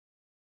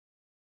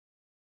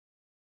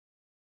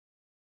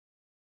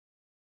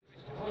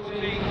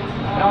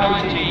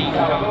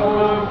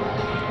Coalville,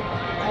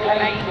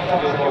 8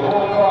 Dr.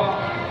 Walker,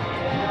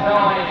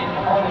 9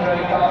 Andre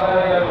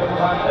Coalville from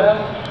London,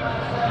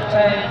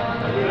 10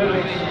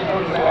 Lewis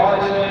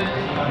Horizon,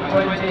 and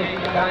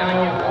 20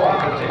 Daniel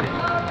Waterton.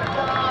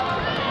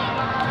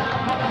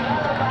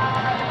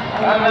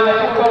 And they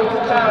all go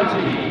for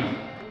charity.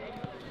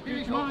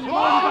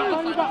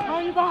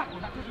 Mind your back!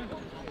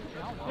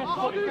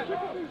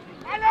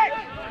 Alex!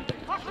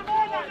 Pass the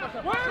ball now!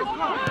 Where's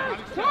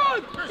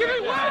Todd? Give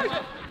it wide!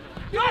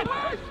 Give it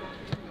wide!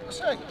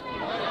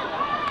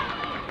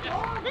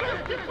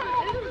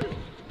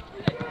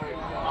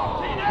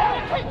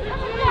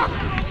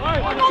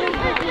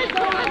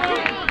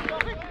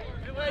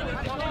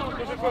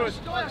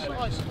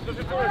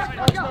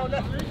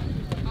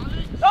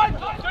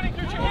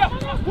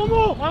 One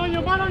more!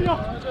 Man on you!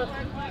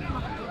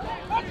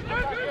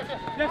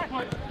 Yes,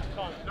 point.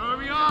 Know where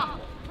we are.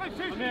 I'm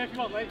here,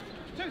 come on, Lee.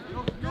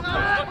 Come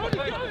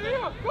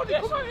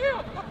out here!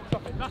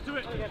 That's to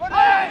it.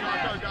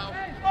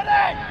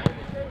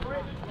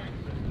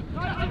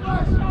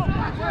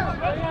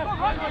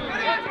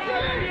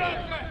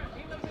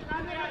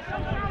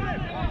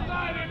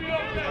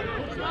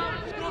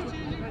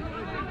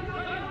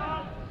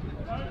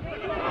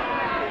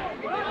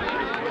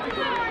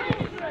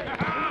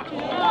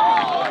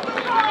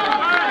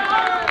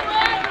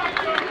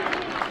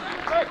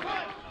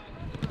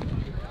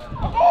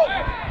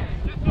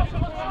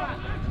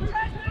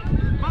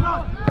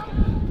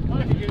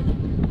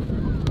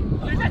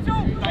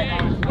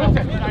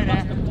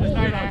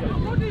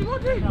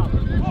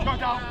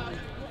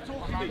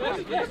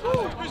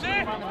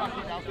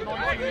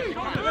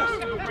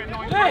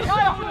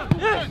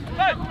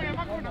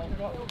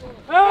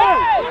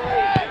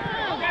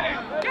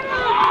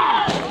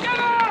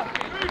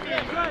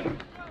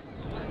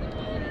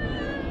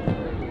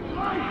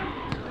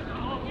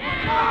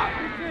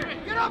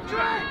 Get up,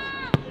 Trent!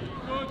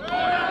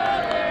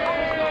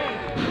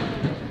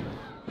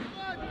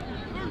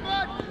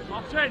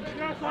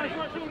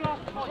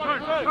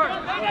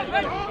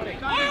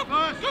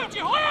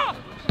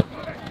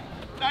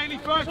 Daly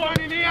first one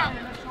in here!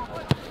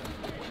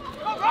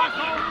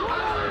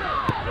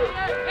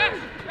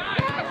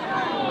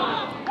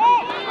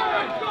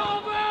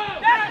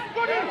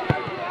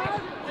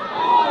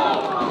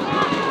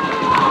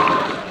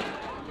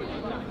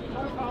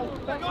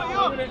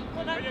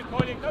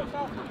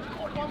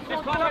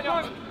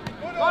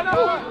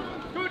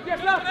 Good,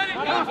 yes, love.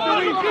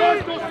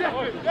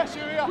 Yes,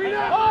 you're here.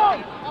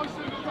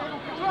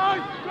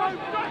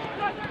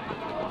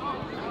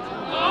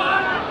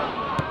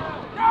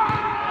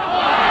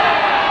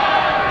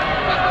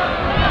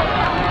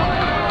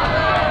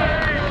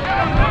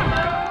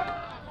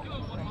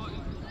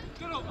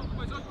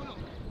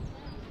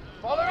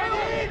 Follow it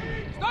in.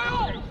 Stay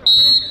on.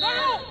 Stay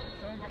on.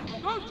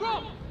 Don't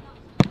drop.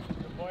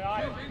 Boy,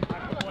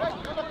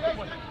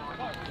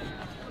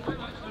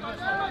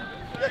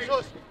 yes,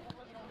 us.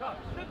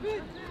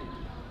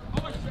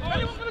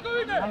 Anyone going to go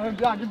in there? I'm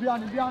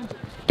behind.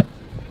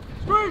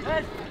 Screw!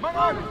 Yes. Man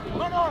on!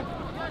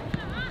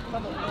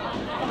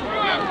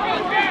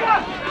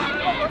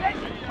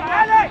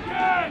 Alex!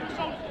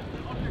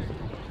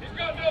 He's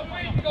got no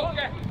way to go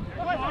get.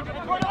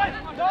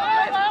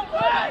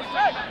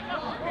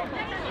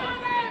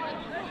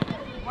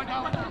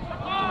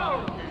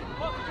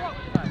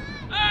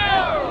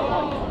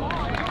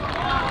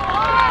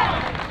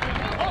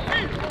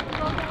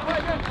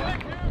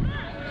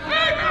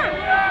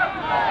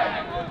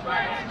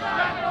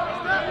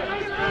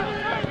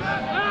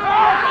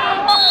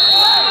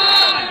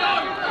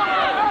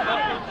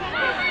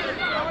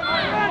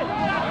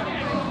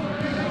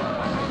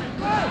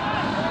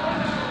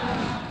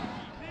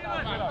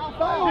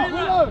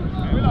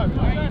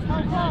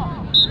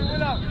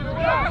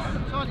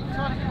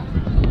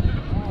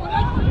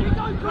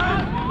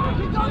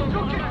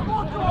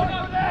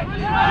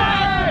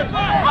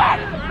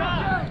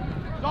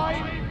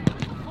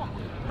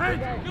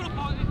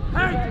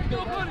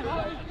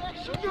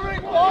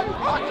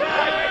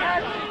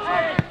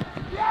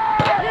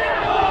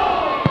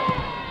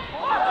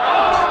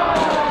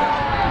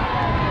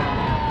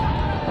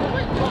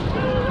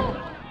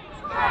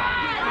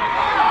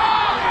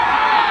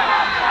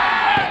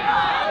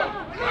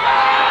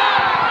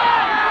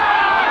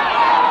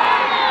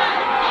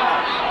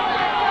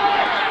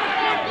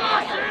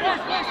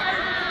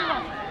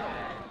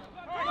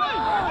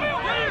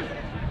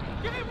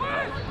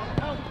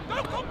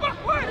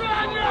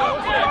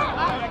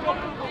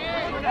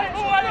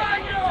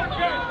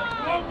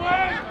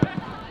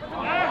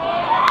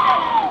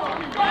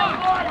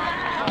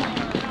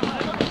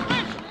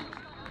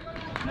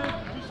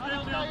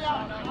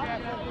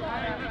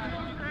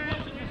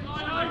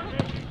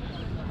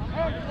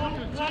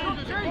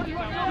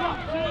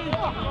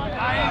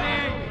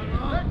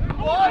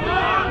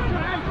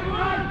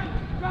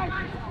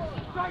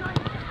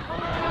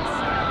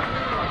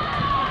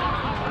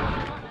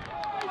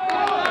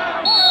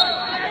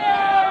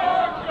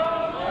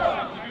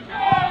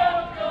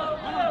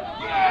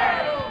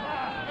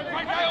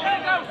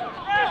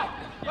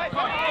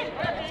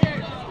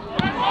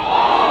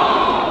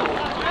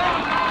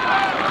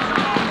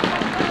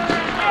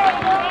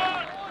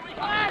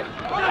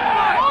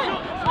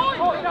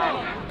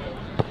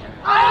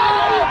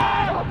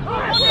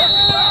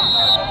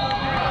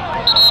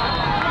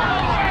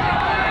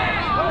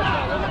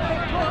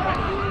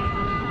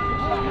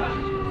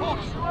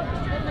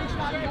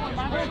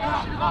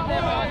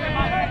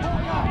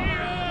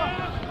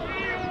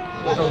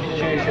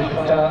 Substitution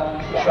for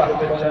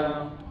Stratford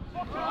down.